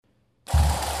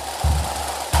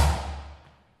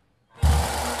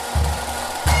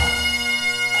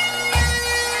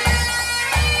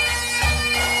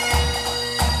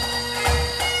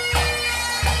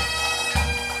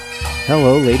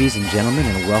Hello, ladies and gentlemen,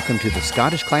 and welcome to the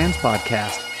Scottish Clans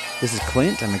Podcast. This is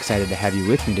Clint. I'm excited to have you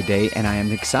with me today, and I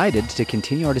am excited to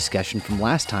continue our discussion from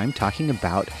last time, talking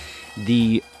about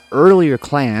the earlier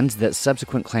clans that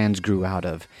subsequent clans grew out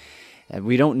of.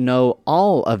 We don't know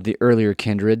all of the earlier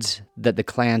kindreds that the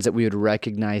clans that we would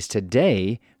recognize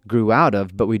today grew out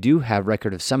of, but we do have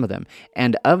record of some of them.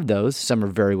 And of those, some are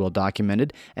very well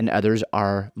documented, and others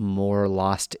are more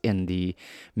lost in the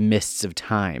mists of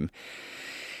time.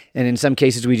 And in some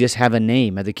cases, we just have a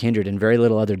name of the kindred and very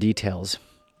little other details.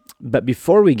 But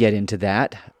before we get into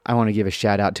that, I want to give a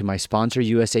shout out to my sponsor,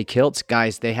 USA Kilts.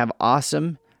 Guys, they have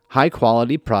awesome,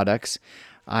 high-quality products.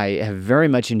 I have very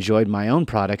much enjoyed my own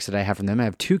products that I have from them. I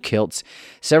have 2 kilts,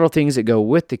 several things that go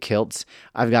with the kilts.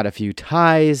 I've got a few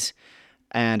ties,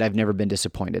 and I've never been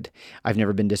disappointed. I've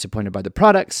never been disappointed by the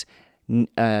products,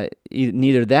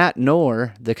 neither that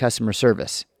nor the customer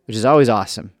service, which is always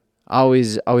awesome.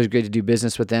 Always great to do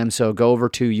business with them. So go over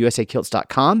to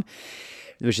usakilts.com,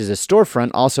 which is a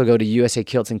storefront. Also go to USA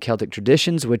Kilts and Celtic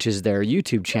Traditions, which is their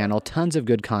YouTube channel. Tons of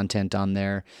good content on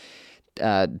there.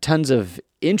 Tons of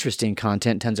interesting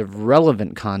content, tons of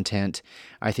relevant content.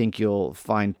 I think you'll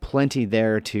find plenty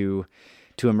there to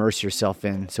immerse yourself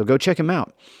in. So go check them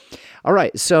out. All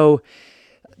right, so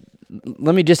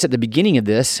let me just at the beginning of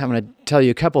this, I'm going to tell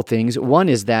you a couple things. One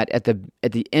is that at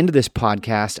the end of this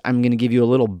podcast, I'm going to give you a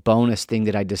little bonus thing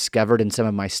that I discovered in some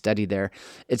of my study there.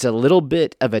 It's a little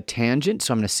bit of a tangent,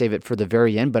 so I'm going to save it for the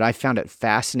very end, but I found it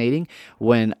fascinating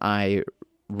when I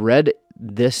read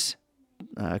this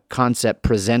concept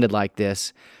presented like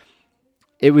this.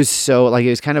 It was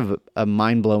kind of a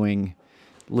mind-blowing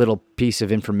little piece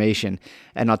of information.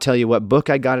 And I'll tell you what book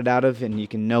I got it out of, and you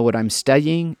can know what I'm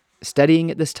studying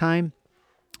at this time.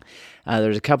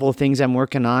 There's a couple of things I'm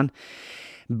working on.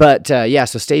 But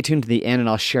so stay tuned to the end, and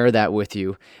I'll share that with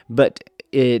you. But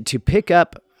to pick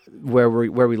up where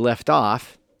we left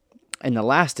off, in the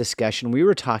last discussion, we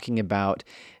were talking about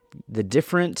the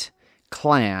different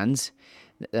clans,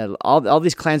 all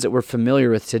these clans that we're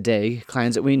familiar with today,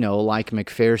 clans that we know, like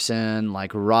McPherson,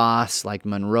 like Ross, like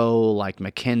Monroe, like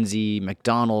Mackenzie,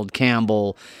 MacDonald,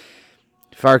 Campbell,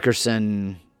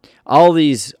 Farquharson, all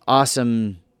these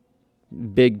awesome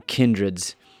big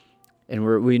kindreds. And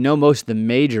we know most of the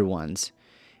major ones,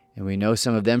 and we know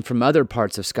some of them from other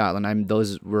parts of Scotland.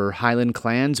 Those were Highland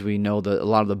clans. We know a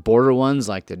lot of the border ones,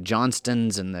 like the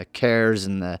Johnstons and the Kerrs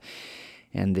and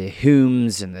the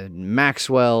Humes and the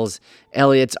Maxwells,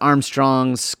 Elliots,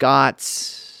 Armstrongs,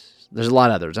 Scots. There's a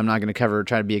lot of others. I'm not going to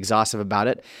try to be exhaustive about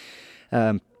it.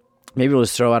 Maybe we'll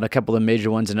just throw out a couple of major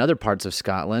ones in other parts of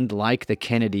Scotland, like the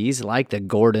Kennedys, like the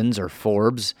Gordons or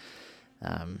Forbes,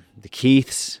 the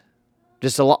Keiths.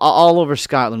 Just all over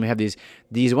Scotland, we have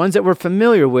these ones that we're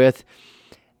familiar with,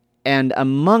 and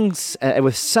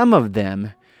with some of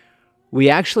them, we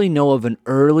actually know of an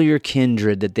earlier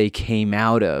kindred that they came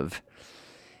out of.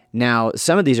 Now,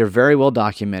 some of these are very well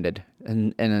documented,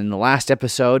 and in the last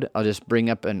episode, I'll just bring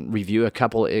up and review a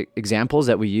couple examples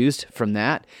that we used from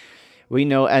that. We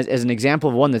know, as an example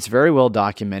of one that's very well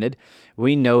documented,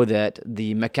 we know that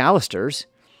the McAllisters,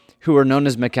 who were known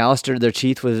as McAllister, their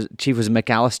chief was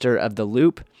McAllister of the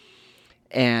Loop,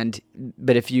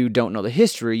 but if you don't know the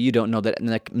history, you don't know that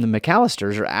the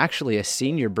McAllisters are actually a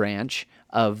senior branch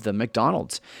of the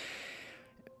MacDonalds.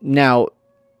 Now,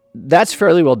 that's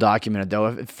fairly well documented, though.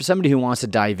 If for somebody who wants to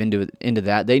dive into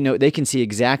that, they can see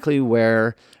exactly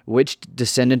which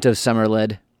descendant of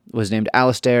Somerled was named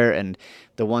Alistair, and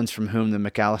the ones from whom the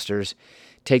McAllisters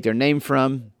take their name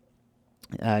from.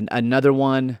 Another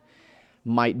one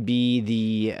might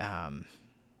be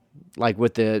like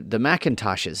with the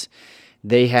McIntoshes.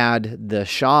 They had the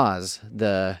Shaws,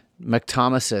 the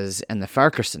McThomases, and the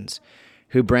Farquharsons,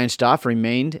 who branched off,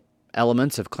 remained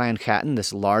elements of Clan Catton,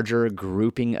 this larger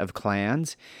grouping of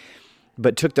clans,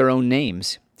 but took their own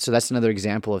names. So that's another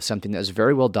example of something that was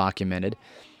very well documented.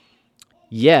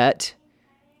 Yet,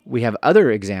 we have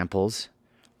other examples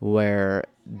where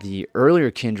the earlier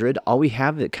kindred, all we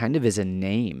have that kind of is a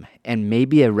name and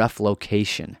maybe a rough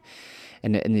location.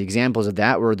 And the examples of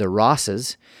that were the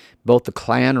Rosses, both the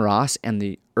Clan Ross and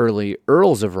the early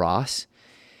Earls of Ross.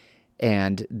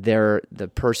 And the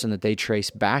person that they trace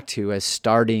back to as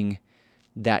starting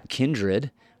that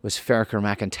kindred was Ferchar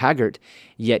MacIntaggart,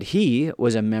 yet he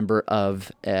was a member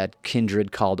of a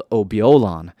kindred called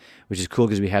O'Beolan, which is cool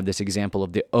because we have this example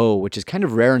of the O, which is kind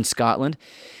of rare in Scotland.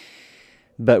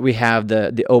 But we have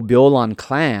the O'Beolan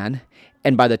clan,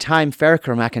 and by the time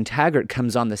Ferchar MacIntaggart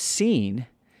comes on the scene,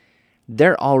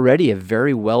 they're already a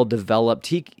very well-developed,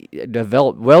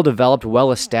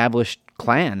 well-established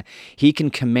clan. He can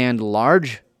command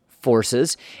large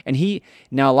forces, and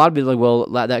now a lot of people are like,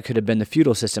 well, that could have been the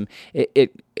feudal system.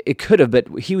 It could have, but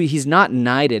he's not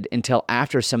knighted until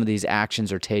after some of these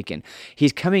actions are taken.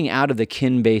 He's coming out of the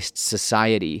kin-based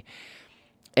society,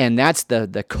 and that's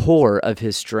the core of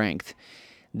his strength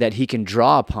that he can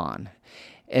draw upon.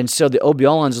 And so the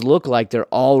Obeolans look like they're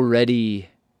already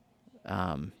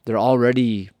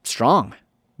strong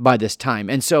by this time,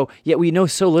 and so yet we know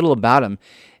so little about them,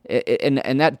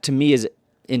 and that to me is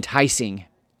enticing,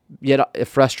 yet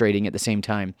frustrating at the same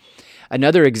time.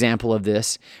 Another example of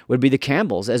this would be the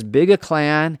Campbells. As big a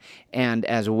clan and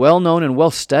as well-known and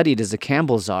well-studied as the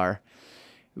Campbells are,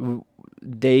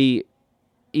 they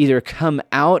either come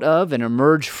out of and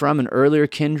emerge from an earlier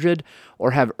kindred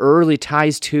or have early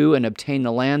ties to and obtain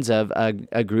the lands of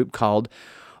a group called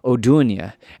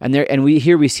Odunia. And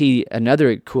we see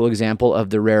another cool example of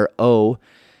the rare O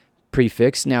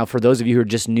prefix. Now, for those of you who are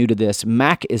just new to this,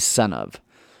 Mac is son of,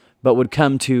 but would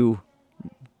come to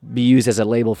be used as a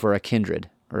label for a kindred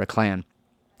or a clan.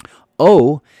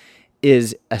 O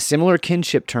is a similar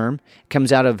kinship term,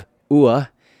 comes out of Ua,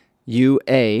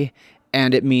 U-A,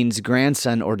 and it means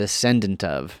grandson or descendant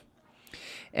of.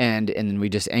 And then we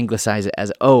just anglicize it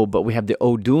as O, but we have the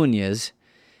Odunyas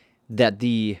that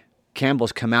the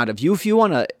Campbells come out of. If you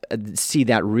want to see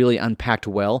that really unpacked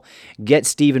well, get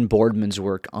Stephen Boardman's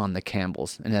work on the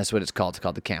Campbells, and that's what it's called. It's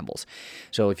called the Campbells.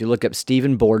 So if you look up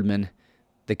Stephen Boardman,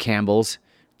 the Campbells,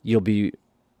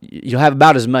 you'll have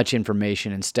about as much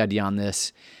information and study on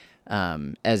this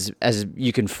as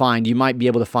you can find. You might be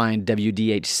able to find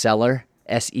W.D.H. Sellar,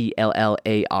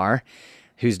 Sellar,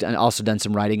 who's also done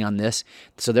some writing on this.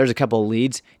 So there's a couple of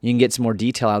leads. You can get some more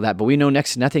detail out of that, but we know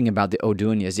next to nothing about the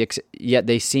Odunyas, yet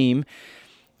they seem,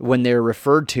 when they're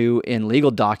referred to in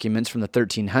legal documents from the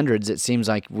 1300s, it seems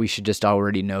like we should just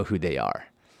already know who they are.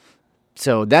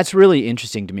 So that's really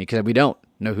interesting to me, because we don't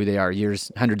know who they are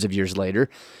hundreds of years later,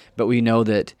 but we know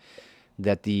that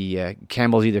the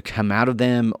Campbells either come out of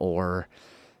them or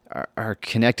are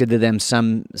connected to them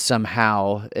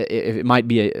somehow. It might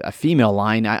be a female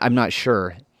line. I'm not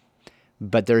sure,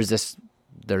 but there's this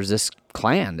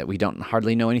clan that we don't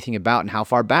hardly know anything about. And how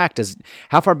far back did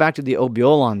the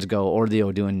Obeolans go, or the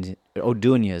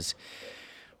Odunyas?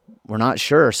 We're not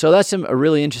sure. So that's a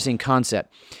really interesting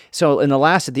concept. So at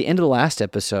the end of the last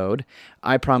episode,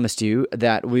 I promised you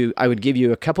that I would give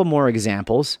you a couple more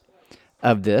examples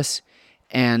of this,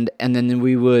 and then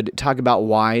we would talk about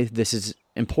why this is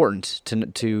important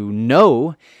to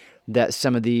know that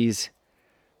some of these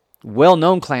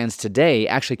well-known clans today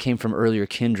actually came from earlier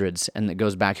kindreds, and that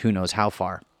goes back who knows how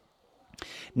far.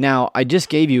 Now, I just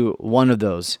gave you one of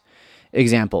those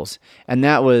examples, and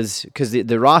that was because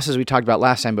the Rosses we talked about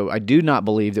last time, but I do not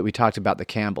believe that we talked about the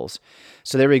Campbells.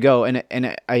 So there we go,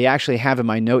 and I actually have in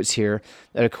my notes here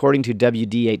that according to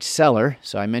W.D.H. Sellar,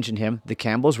 so I mentioned him, the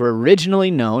Campbells were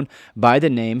originally known by the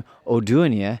name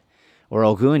Odunia, or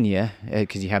Ogunya,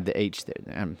 because you have the H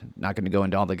there. I'm not going to go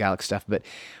into all the Gaelic stuff, but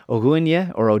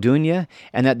Ogunya or Odunya,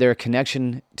 and that their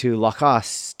connection to Locha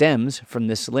stems from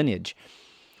this lineage.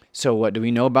 So what do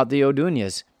we know about the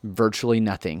Odunyas? Virtually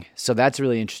nothing. So that's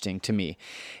really interesting to me.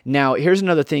 Now, here's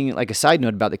another thing, like a side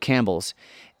note about the Campbells,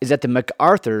 is that the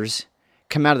MacArthurs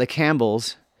come out of the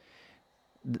Campbells.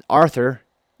 Arthur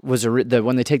was the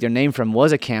one they take their name from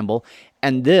was a Campbell,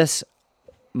 and this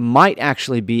might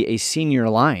actually be a senior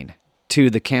line to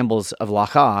the Campbells of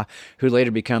Locha, who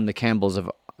later become the Campbells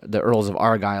of the Earls of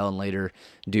Argyll and later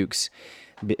Dukes.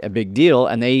 A big deal,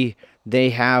 and they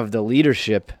have the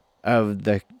leadership of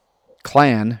the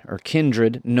clan or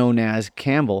kindred known as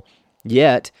Campbell.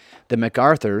 Yet the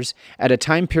MacArthurs, at a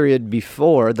time period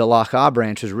before the Locha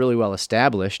branch was really well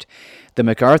established, the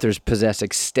MacArthurs possessed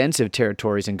extensive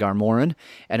territories in Garmoran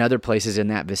and other places in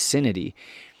that vicinity.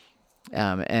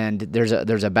 And there's a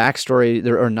backstory,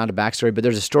 or not a backstory, but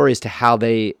there's a story as to how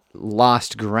they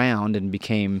lost ground and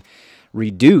became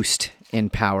reduced in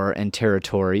power and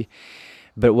territory.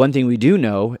 But one thing we do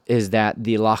know is that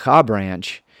the Locha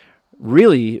branch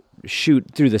really shoot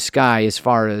through the sky as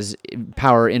far as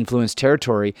power, influence,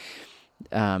 territory.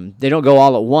 They don't go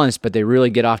all at once, but they really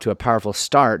get off to a powerful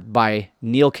start by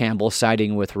Neil Campbell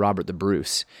siding with Robert the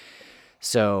Bruce.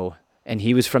 So, and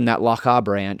he was from that Locha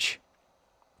branch,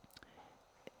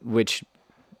 which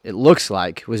it looks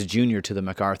like was junior to the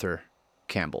MacArthur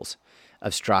Campbells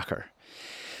of Strachur.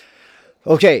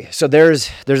 Okay, so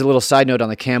there's a little side note on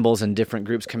the Campbells and different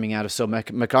groups coming out of. So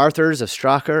MacArthurs of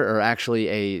Strachur are actually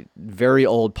a very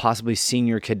old, possibly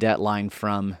senior cadet line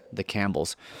from the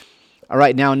Campbells. All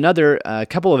right, now another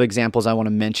couple of examples I want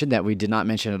to mention that we did not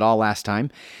mention at all last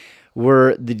time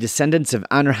were the descendants of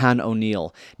Anarhan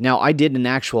O'Neill. Now, I did an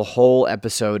actual whole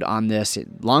episode on this a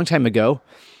long time ago,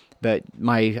 But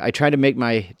I try to make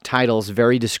my titles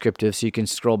very descriptive, so you can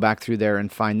scroll back through there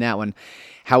and find that one.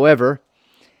 However,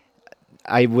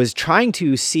 I was trying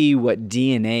to see what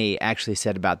DNA actually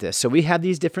said about this. So we have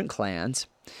these different clans.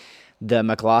 The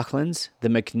McLaughlins, the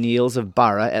McNeils of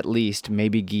Barra, at least,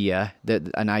 maybe Gia,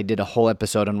 and I did a whole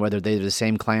episode on whether they're the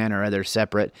same clan or they're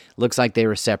separate. Looks like they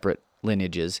were separate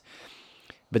lineages.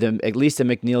 But at least the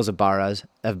McNeils of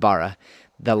Barra,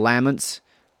 the Lammonts,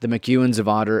 the McEwens of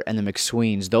Otter, and the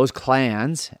McSweens, those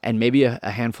clans, and maybe a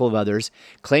handful of others,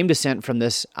 claim descent from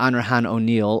this Anrahan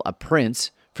O'Neill, a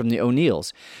prince from the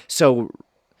O'Neills. So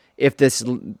if this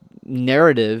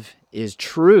narrative is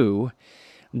true,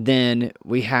 then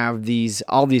we have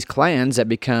all these clans that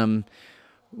become,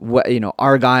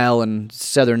 Argyle and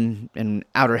Southern and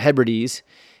Outer Hebrides,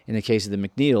 in the case of the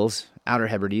McNeils, Outer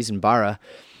Hebrides and Barra.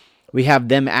 We have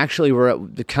them actually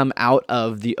come out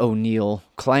of the O'Neill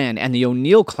clan, and the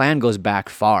O'Neill clan goes back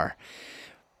far.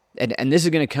 And this is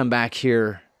going to come back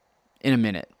here in a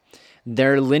minute.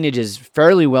 Their lineage is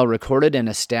fairly well recorded and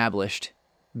established,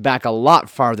 back a lot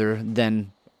farther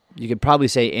than you could probably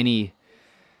say any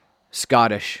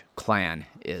Scottish clan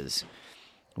is.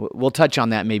 We'll touch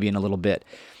on that maybe in a little bit.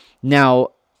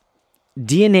 Now,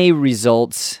 DNA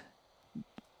results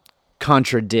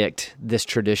contradict this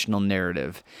traditional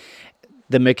narrative.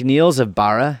 The McNeils of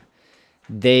Barra,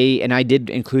 and I did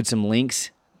include some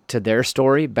links to their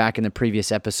story back in the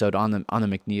previous episode on the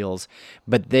McNeils,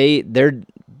 but their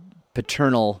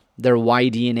paternal, their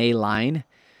Y-DNA line,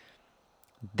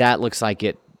 that looks like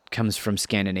it comes from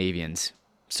Scandinavians.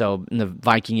 So in the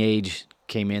Viking Age,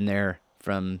 came in there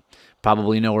from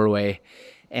probably Norway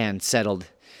and settled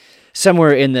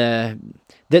somewhere in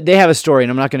they have a story,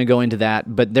 and I'm not going to go into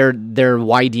that, but their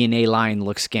Y-DNA line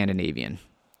looks Scandinavian,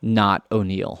 not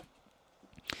O'Neill.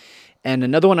 And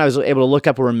another one I was able to look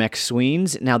up were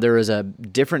McSweens. Now there is a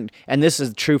different, and this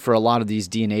is true for a lot of these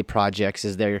DNA projects,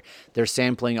 is they're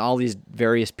sampling all these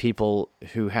various people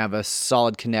who have a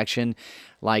solid connection,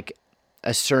 like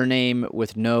a surname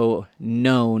with no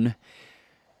known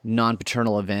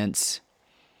non-paternal events,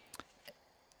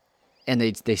 and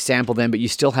they sample them, but you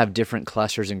still have different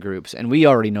clusters and groups. And we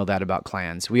already know that about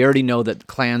clans. We already know that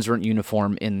clans weren't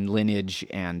uniform in lineage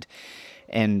and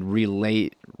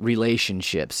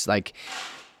relationships. Like,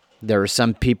 there are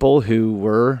some people who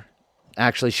were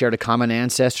actually shared a common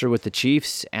ancestor with the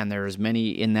chiefs, and there's many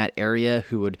in that area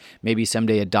who would maybe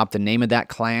someday adopt the name of that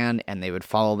clan, and they would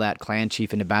follow that clan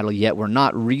chief into battle, yet were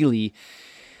not really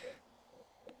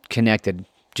connected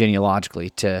genealogically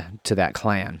to that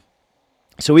clan.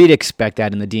 So we'd expect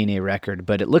that in the DNA record,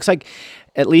 but it looks like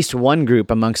at least one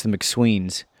group amongst the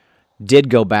McSweens did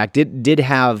go back, did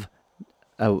have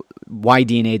a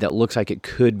Y-DNA that looks like it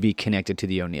could be connected to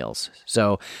the O'Neills.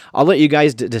 So I'll let you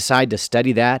guys decide to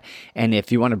study that, and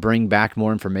if you want to bring back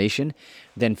more information,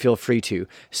 then feel free to.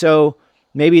 So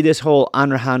maybe this whole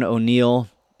Anrahan O'Neill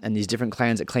and these different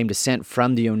clans that claim descent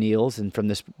from the O'Neills and from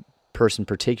this person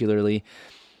particularly,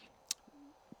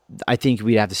 I think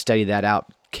we'd have to study that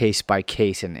out case by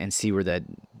case and see where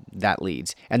that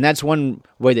leads. And that's one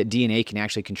way that DNA can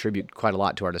actually contribute quite a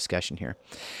lot to our discussion here.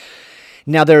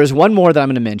 Now, there is one more that I'm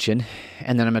going to mention,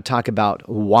 and then I'm going to talk about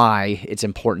why it's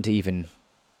important to even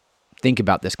think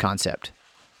about this concept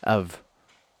of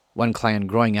one clan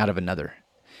growing out of another.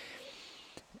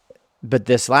 But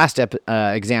this last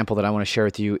example that I want to share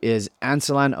with you is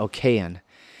Ansellan O'Cahan.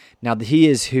 Now, he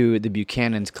is who the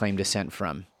Buchanans claim descent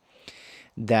from.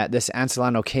 That this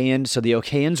Ansellan O'Cahan, so the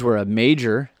O'Cahans were a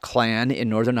major clan in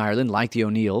Northern Ireland, like the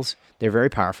O'Neills. They're very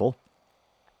powerful.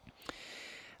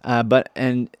 But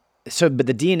the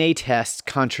DNA test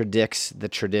contradicts the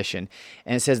tradition,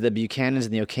 and it says the Buchanans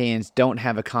and the O'Cahans don't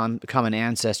have a common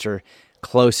ancestor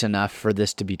close enough for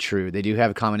this to be true. They do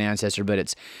have a common ancestor, but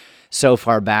it's so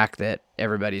far back that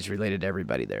everybody's related to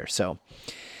everybody there. So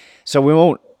we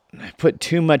won't put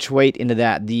too much weight into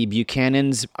that. The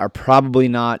Buchanans are probably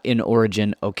not in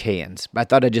origin O'Cahans, but I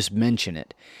thought I'd just mention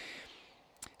it.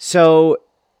 So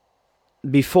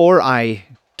before I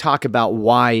talk about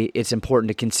why it's important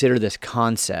to consider this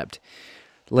concept,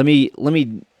 let me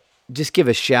just give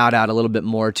a shout out a little bit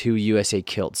more to USA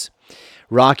Kilts.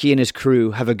 Rocky and his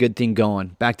crew have a good thing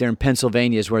going. Back there in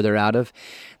Pennsylvania is where they're out of.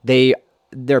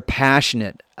 They're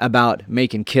passionate about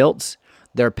making kilts.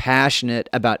 They're passionate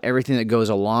about everything that goes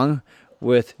along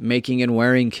with making and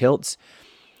wearing kilts.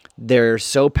 They're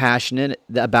so passionate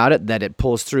about it that it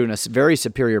pulls through in a very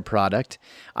superior product.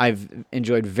 I've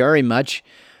enjoyed very much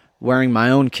wearing my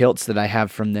own kilts that I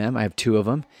have from them. I have 2 of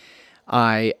them.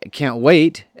 I can't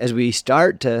wait as we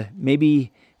start to,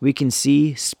 maybe we can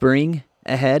see spring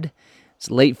ahead.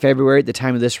 It's late February at the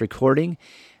time of this recording.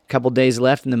 A couple days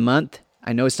left in the month,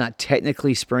 I know it's not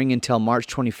technically spring until March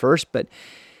 21st, but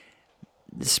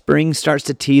spring starts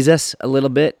to tease us a little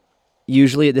bit,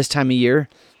 usually at this time of year,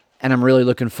 and I'm really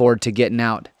looking forward to getting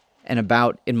out and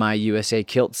about in my USA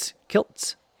Kilts.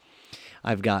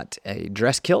 I've got a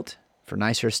dress kilt for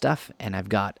nicer stuff, and I've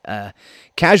got a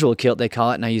casual kilt, they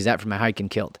call it, and I use that for my hiking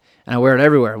kilt. And I wear it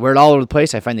everywhere. I wear it all over the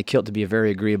place. I find the kilt to be a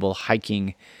very agreeable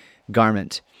hiking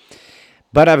garment.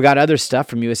 But I've got other stuff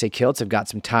from USA Kilts. I've got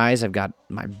some ties. I've got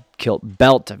my kilt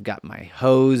belt. I've got my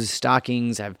hose,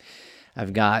 stockings. I've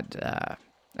got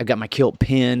my kilt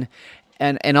pin,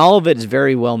 and all of it is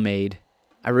very well made.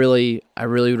 I really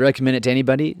would recommend it to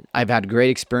anybody. I've had great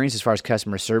experience as far as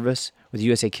customer service with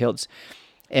USA Kilts,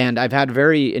 and I've had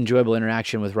very enjoyable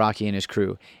interaction with Rocky and his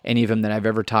crew. Any of them that I've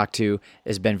ever talked to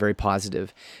has been very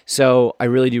positive. So I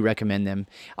really do recommend them.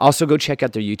 Also, go check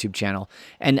out their YouTube channel.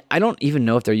 And I don't even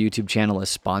know if their YouTube channel is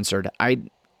sponsored.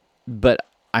 But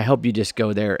I hope you just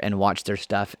go there and watch their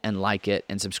stuff and like it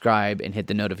and subscribe and hit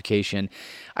the notification.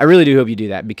 I really do hope you do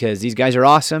that because these guys are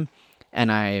awesome. And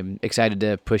I'm excited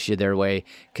to push you their way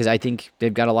because I think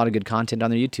they've got a lot of good content on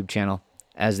their YouTube channel,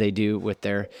 as they do with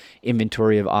their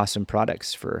inventory of awesome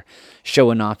products for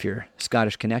showing off your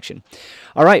Scottish connection.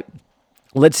 All right,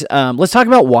 let's talk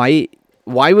about why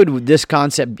would this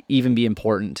concept even be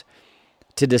important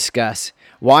to discuss?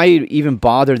 Why even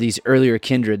bother these earlier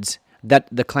kindreds that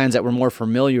the clans that we're more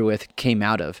familiar with came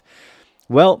out of?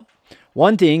 Well,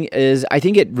 one thing is I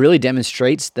think it really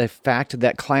demonstrates the fact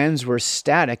that clans were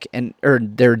static or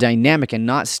they're dynamic and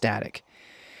not static.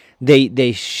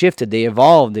 They shifted, they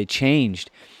evolved, they changed.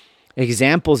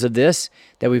 Examples of this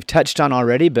that we've touched on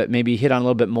already, but maybe hit on a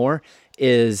little bit more,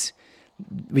 is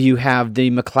you have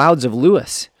the MacLeods of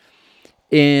Lewis.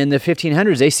 In the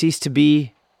 1500s, they ceased to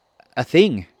be a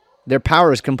thing. Their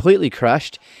power is completely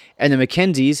crushed, and the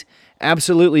Mackenzies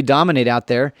absolutely dominate out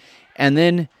there. And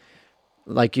then,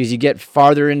 like as you get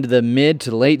farther into the mid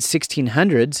to late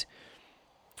 1600s,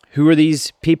 who are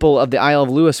these people of the Isle of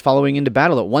Lewis following into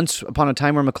battle that once upon a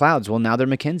time were MacLeods? Well, now they're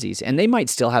Mackenzies. And they might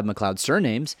still have MacLeod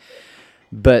surnames,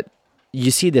 but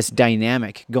you see this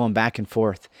dynamic going back and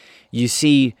forth. You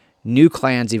see new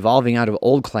clans evolving out of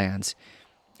old clans.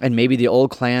 And maybe the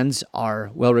old clans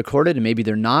are well recorded and maybe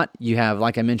they're not. You have,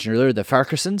 like I mentioned earlier, the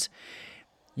Farquharsons.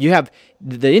 You have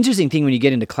the interesting thing when you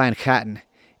get into Clan Catton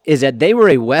is that they were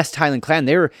a West Highland clan.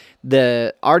 They were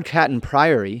the Ardcatton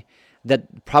Priory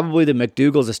that probably the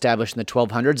MacDougals established in the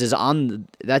 1200s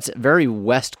that's very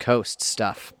West Coast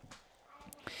stuff.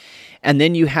 And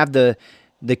then you have the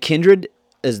kindred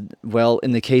as well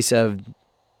in the case of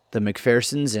the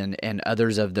MacPhersons and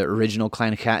others of the original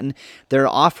Clan Catton. They're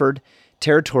offered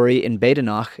territory in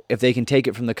Badenoch if they can take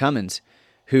it from the Cummins,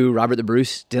 who Robert the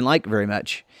Bruce didn't like very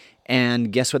much.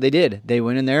 And guess what they did? They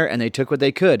went in there and they took what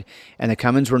they could. And the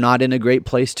Cummins were not in a great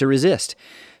place to resist.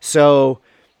 So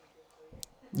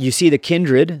you see the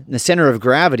kindred, the center of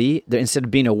gravity, instead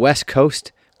of being a West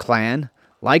Coast clan,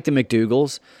 like the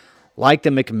MacDougals, like the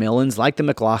MacMillans, like the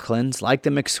McLaughlins, like the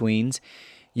McSweens,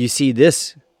 you see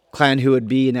this clan who would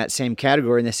be in that same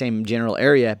category, in the same general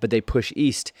area, but they push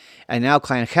east. And now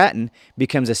Clan Catton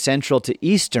becomes a central to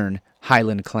Eastern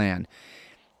Highland clan.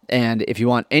 And if you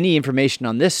want any information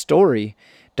on this story,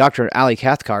 Dr. Ali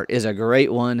Cathcart is a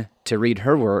great one to read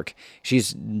her work.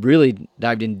 She's really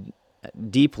dived in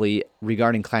deeply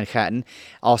regarding Clan Catton,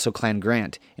 also Clan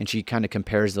Grant, and she kind of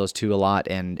compares those two a lot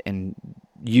and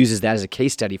uses that as a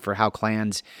case study for how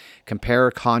clans compare,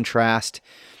 contrast,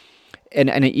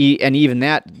 and even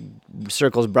that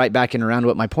circles right back in around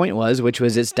what my point was, which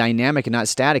was it's dynamic and not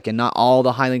static, and not all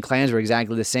the Highland clans were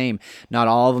exactly the same. Not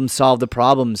all of them solved the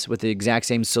problems with the exact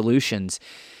same solutions,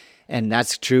 and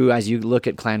that's true as you look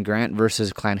at Clan Grant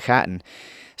versus Clan Catton.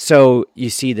 So you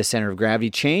see the center of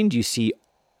gravity change. You see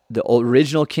the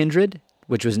original kindred,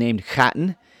 which was named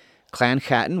Catton. Clan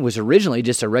Catton was originally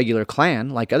just a regular clan,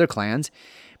 like other clans,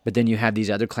 but then you have these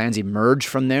other clans emerge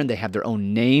from there. They have their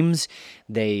own names.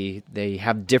 They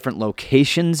have different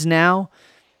locations now.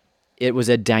 It was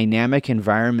a dynamic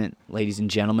environment, ladies and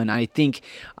gentlemen. I think,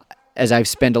 as I've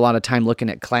spent a lot of time looking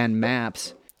at clan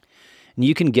maps, and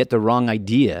you can get the wrong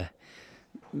idea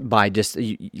by just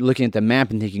looking at the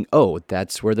map and thinking, oh,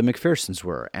 that's where the MacPhersons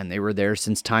were, and they were there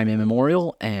since time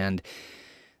immemorial, and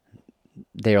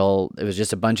it was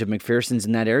just a bunch of MacPhersons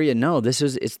in that area. No,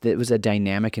 it was a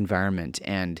dynamic environment,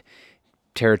 and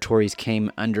territories came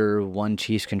under one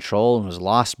chief's control and was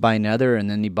lost by another, and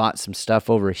then he bought some stuff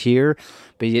over here,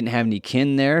 but he didn't have any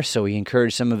kin there, so he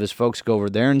encouraged some of his folks to go over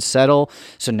there and settle.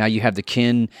 So now you have the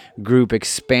kin group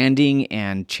expanding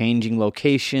and changing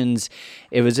locations.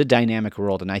 It was a dynamic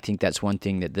world, and I think that's one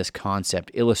thing that this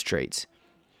concept illustrates.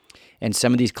 And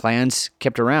some of these clans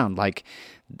kept around, like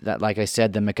I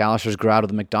said, the McAllisters grew out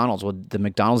of the McDonalds. Well, the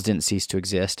McDonalds didn't cease to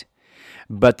exist,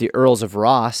 but the Earls of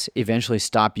Ross eventually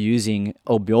stopped using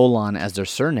O'Biolan as their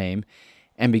surname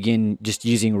and began just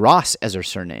using Ross as their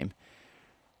surname.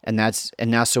 And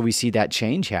now so we see that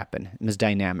change happen, this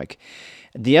dynamic.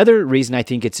 The other reason I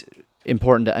think it's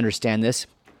important to understand this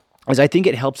is I think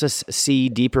it helps us see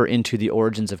deeper into the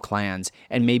origins of clans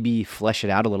and maybe flesh it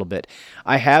out a little bit.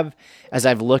 I have, as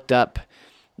I've looked up,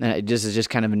 this is just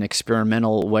kind of an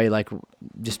experimental way, like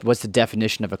just what's the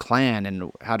definition of a clan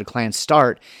and how do clans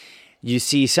start? You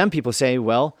see some people say,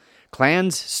 well,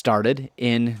 clans started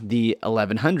in the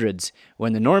 1100s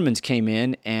when the Normans came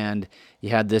in and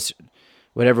you had this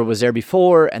whatever was there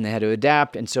before, and they had to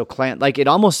adapt, and so it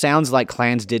almost sounds like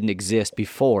clans didn't exist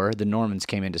before the Normans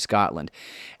came into Scotland,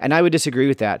 and I would disagree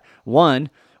with that. One,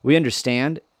 we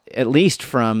understand, at least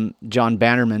from John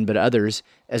Bannerman, but others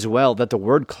as well, that the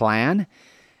word clan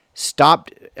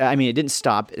stopped. I mean, it didn't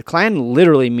stop. Clan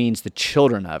literally means the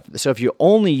children of. So if you're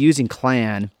only using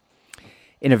clan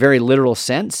in a very literal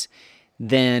sense,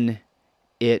 then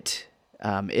it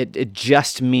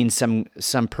just means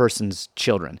some person's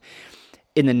children.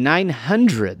 In the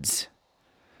 900s,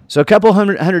 so a couple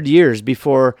hundred years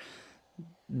before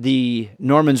the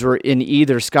Normans were in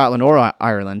either Scotland or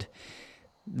Ireland,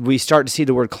 we start to see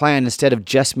the word clan, instead of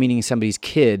just meaning somebody's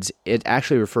kids, it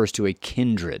actually refers to a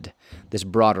kindred, this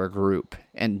broader group,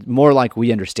 and more like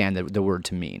we understand the word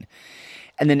to mean.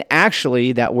 And then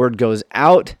actually that word goes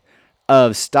out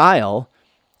of style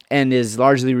and is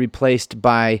largely replaced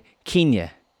by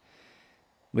Kenya,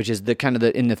 which is in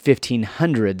the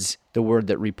 1500s, the word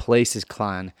that replaces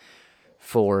clan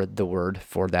for the word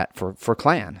for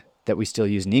clan that we still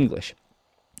use in English.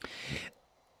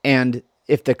 And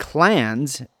if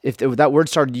that word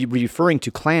started referring to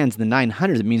clans in the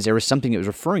 900s, it means there was something it was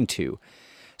referring to.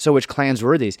 So which clans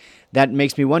were these? That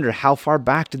makes me wonder, how far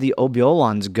back did the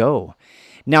O'Biolans go?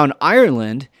 Now in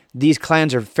Ireland, these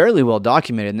clans are fairly well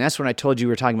documented, and that's when I told you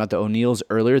we were talking about the O'Neills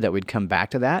earlier, that we'd come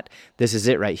back to that. This is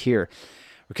it right here.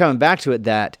 We're coming back to it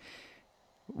that,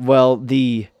 well,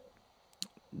 the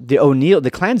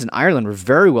clans in Ireland were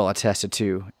very well attested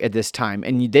to at this time,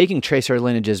 and they can trace their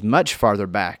lineages much farther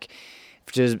back,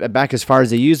 which is back as far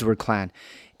as they used the word clan.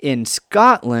 In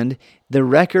Scotland, the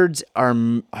records are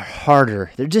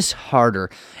harder. They're just harder.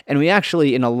 And we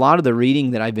actually, in a lot of the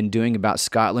reading that I've been doing about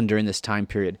Scotland during this time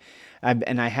period,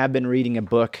 I have been reading a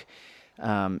book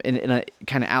in a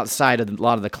kind of outside of a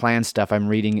lot of the clan stuff I'm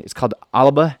reading. It's called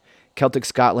Alba, Celtic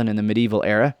Scotland in the Medieval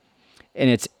Era, and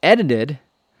it's edited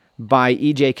by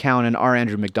E.J. Cowan and R.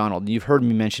 Andrew MacDonald. You've heard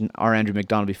me mention R. Andrew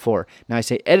MacDonald before. Now I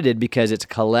say edited because it's a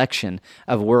collection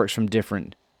of works from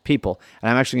different people, and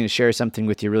I'm actually going to share something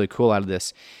with you really cool out of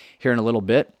this here in a little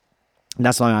bit. And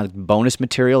that's my bonus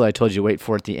material that I told you to wait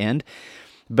for at the end.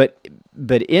 But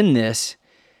in this,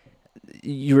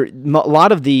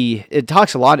 it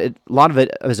talks a lot of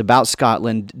it is about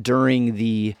Scotland during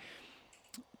the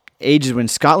ages when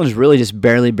Scotland is really just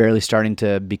barely starting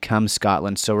to become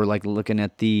Scotland. So we're like looking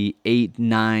at the 8,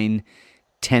 9,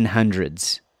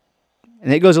 1000s.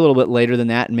 And it goes a little bit later than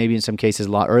that, and maybe in some cases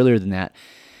a lot earlier than that.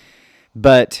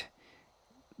 But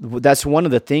that's one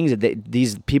of the things that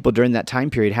these people during that time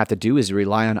period have to do, is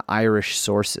rely on Irish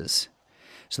sources.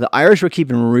 So the Irish were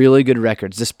keeping really good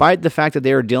records. Despite the fact that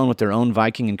they were dealing with their own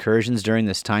Viking incursions during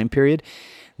this time period,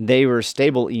 they were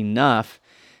stable enough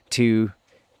to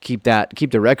keep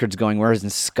the records going. Whereas in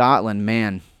Scotland,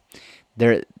 man,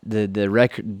 the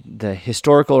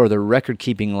historical or the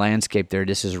record-keeping landscape there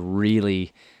just is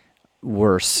really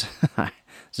worse. There's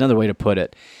another way to put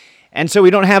it. And so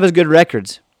we don't have as good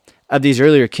records of these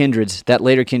earlier kindreds that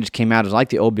later kindreds came out as, like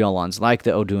the O'Biolans, like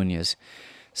the O'Dunyas.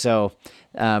 So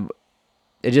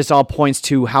it just all points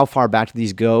to how far back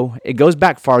these go. It goes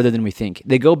back farther than we think.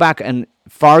 They go back and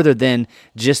farther than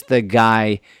just the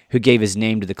guy who gave his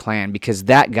name to the clan, because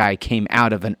that guy came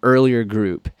out of an earlier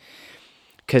group.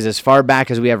 Because as far back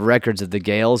as we have records of the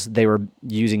Gaels, they were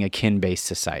using a kin-based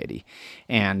society.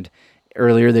 And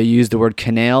earlier they used the word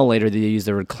canale, later they used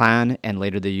the word clan, and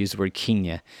later they used the word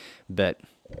Kenya. But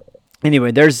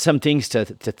anyway, there's some things to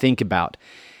think about.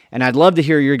 And I'd love to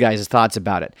hear your guys' thoughts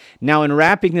about it. Now, in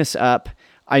wrapping this up,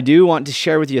 I do want to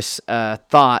share with you a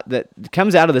thought that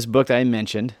comes out of this book that I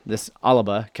mentioned, this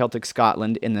Alba, Celtic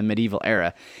Scotland in the Medieval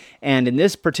Era. And in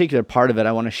this particular part of it,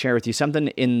 I want to share with you something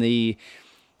in the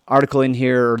article in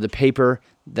here, or the paper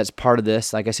that's part of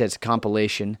this. Like I said, it's a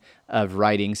compilation of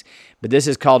writings. But this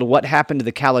is called What Happened to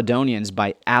the Caledonians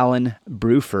by Alan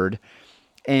Bruford.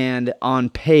 And on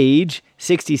page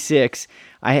 66,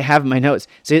 I have my notes.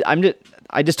 See,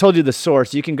 I just told you the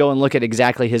source. You can go and look at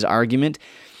exactly his argument.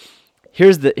 Here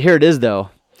it is, though.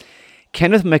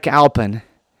 Kenneth MacAlpin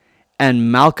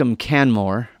and Malcolm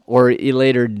Canmore, or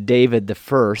later David the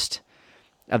First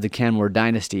of the Canmore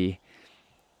dynasty,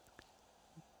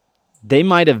 they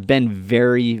might have been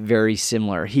very, very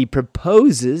similar. He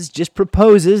just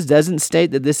proposes, doesn't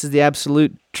state that this is the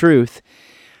absolute truth,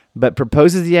 but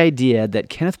proposes the idea that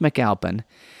Kenneth MacAlpin,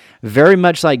 very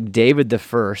much like David the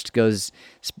First,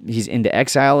 he's into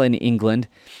exile in England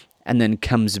and then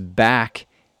comes back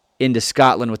into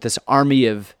Scotland with this army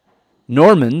of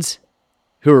Normans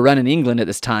who were running England at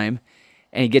this time,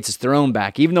 and he gets his throne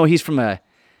back. Even though he's from a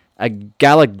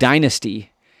Gallic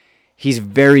dynasty, he's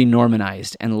very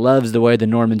Normanized and loves the way the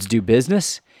Normans do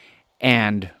business.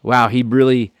 And wow, he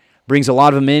really brings a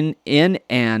lot of them in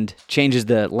and changes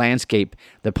the landscape,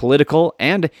 the political,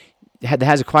 and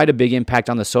has quite a big impact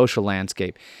on the social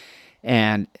landscape.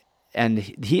 And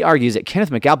he argues that Kenneth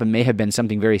MacAlpin may have been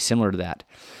something very similar to that.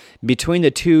 Between the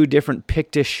two different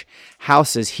Pictish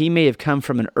houses, he may have come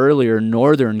from an earlier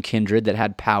northern kindred that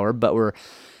had power, but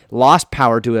lost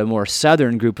power to a more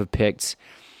southern group of Picts,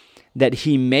 that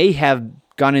he may have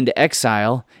gone into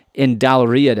exile in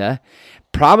Dalriada.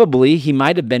 Probably he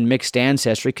might have been mixed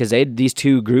ancestry, because these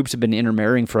two groups have been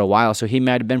intermarrying for a while, so he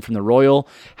might have been from the royal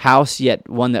house, yet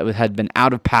one that had been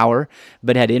out of power,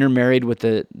 but had intermarried with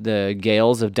the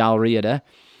Gaels of Dalriada.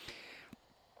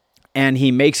 And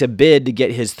he makes a bid to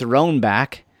get his throne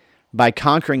back by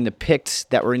conquering the Picts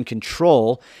that were in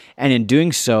control, and in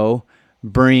doing so,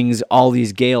 brings all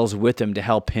these Gaels with him to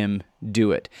help him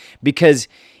do it. Because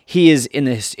he is, in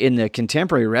the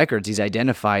contemporary records, he's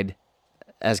identified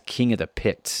as king of the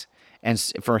Picts, and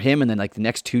for him, and then like the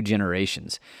next two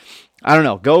generations. I don't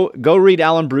know. Go read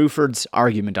Alan Bruford's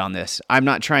argument on this. I'm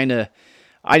not trying to.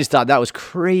 I just thought that was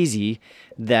crazy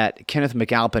that Kenneth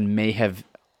MacAlpin may have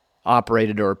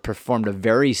operated or performed a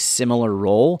very similar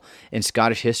role in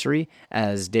Scottish history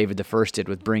as David the First did,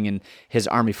 with bringing his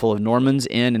army full of Normans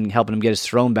in and helping him get his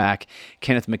throne back.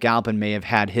 Kenneth MacAlpin may have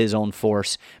had his own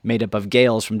force made up of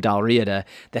Gaels from Dalriada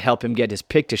that help him get his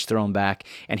Pictish throne back,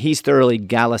 and he's thoroughly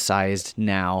Gallicized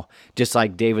now, just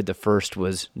like David the First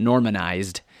was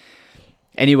Normanized.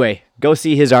 Anyway, go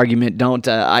see his argument. Don't.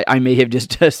 I may have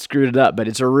just screwed it up, but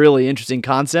it's a really interesting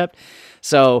concept.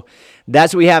 So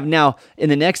that's what we have now. In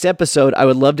the next episode, I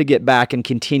would love to get back and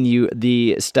continue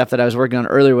the stuff that I was working on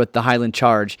earlier with the Highland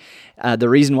Charge. The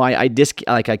reason why I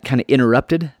kind of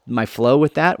interrupted my flow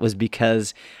with that was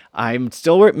because I'm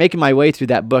still making my way through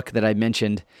that book that I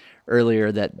mentioned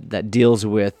earlier that deals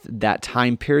with that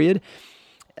time period.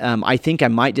 I think I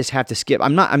might just have to skip.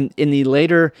 I'm in the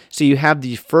later. So you have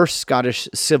the first Scottish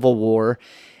Civil War,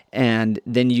 and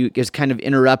then it's kind of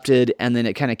interrupted, and then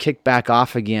it kind of kicked back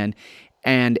off again.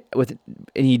 And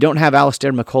you don't have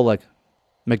Alistair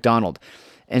MacDonald,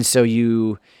 and so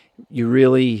you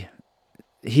really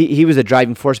he was the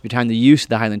driving force behind the use of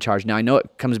the Highland Charge. Now I know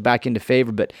it comes back into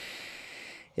favor, but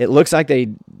it looks like they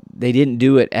didn't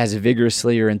do it as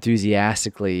vigorously or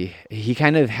enthusiastically. He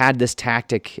kind of had this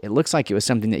tactic. It looks like it was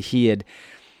something that he had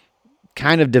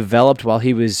kind of developed while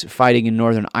he was fighting in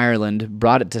Northern Ireland,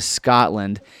 brought it to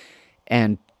Scotland,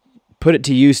 and put it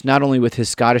to use not only with his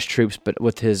Scottish troops, but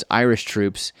with his Irish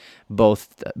troops,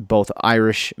 both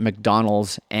Irish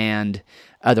MacDonalds and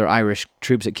other Irish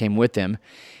troops that came with him,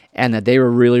 and that they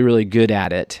were really, really good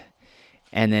at it.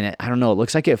 And then, I don't know, it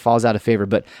looks like it falls out of favor,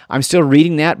 but I'm still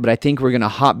reading that, but I think we're going to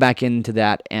hop back into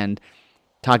that and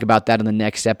talk about that in the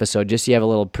next episode, just so you have a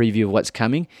little preview of what's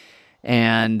coming.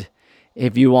 And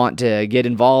if you want to get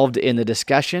involved in the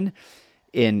discussion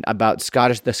about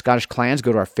the Scottish clans,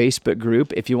 go to our Facebook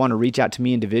group. If you want to reach out to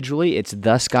me individually, it's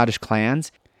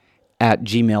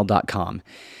thescottishclans@gmail.com.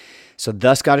 So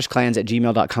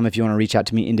thescottishclans@gmail.com if you want to reach out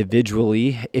to me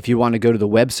individually. If you want to go to the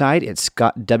website, it's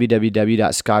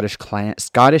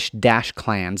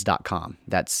www.scottish-clans.com.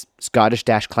 That's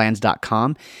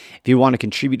scottish-clans.com. If you want to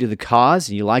contribute to the cause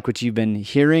and you like what you've been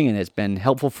hearing and it's been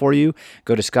helpful for you,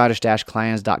 go to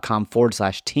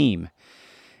scottish-clans.com/team.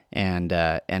 And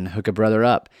hook a brother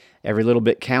up. Every little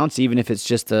bit counts, even if it's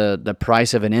just the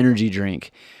price of an energy drink,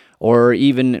 or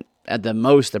even at the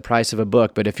most the price of a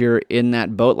book. But if you're in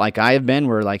that boat like I have been,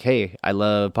 where like, hey, I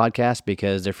love podcasts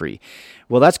because they're free.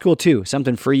 Well, that's cool too.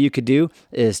 Something free you could do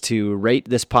is to rate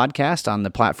this podcast on the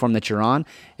platform that you're on,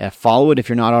 follow it if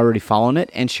you're not already following it,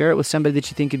 and share it with somebody that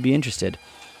you think could be interested.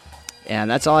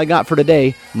 And that's all I got for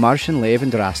today. Martin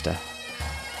Levendrasta.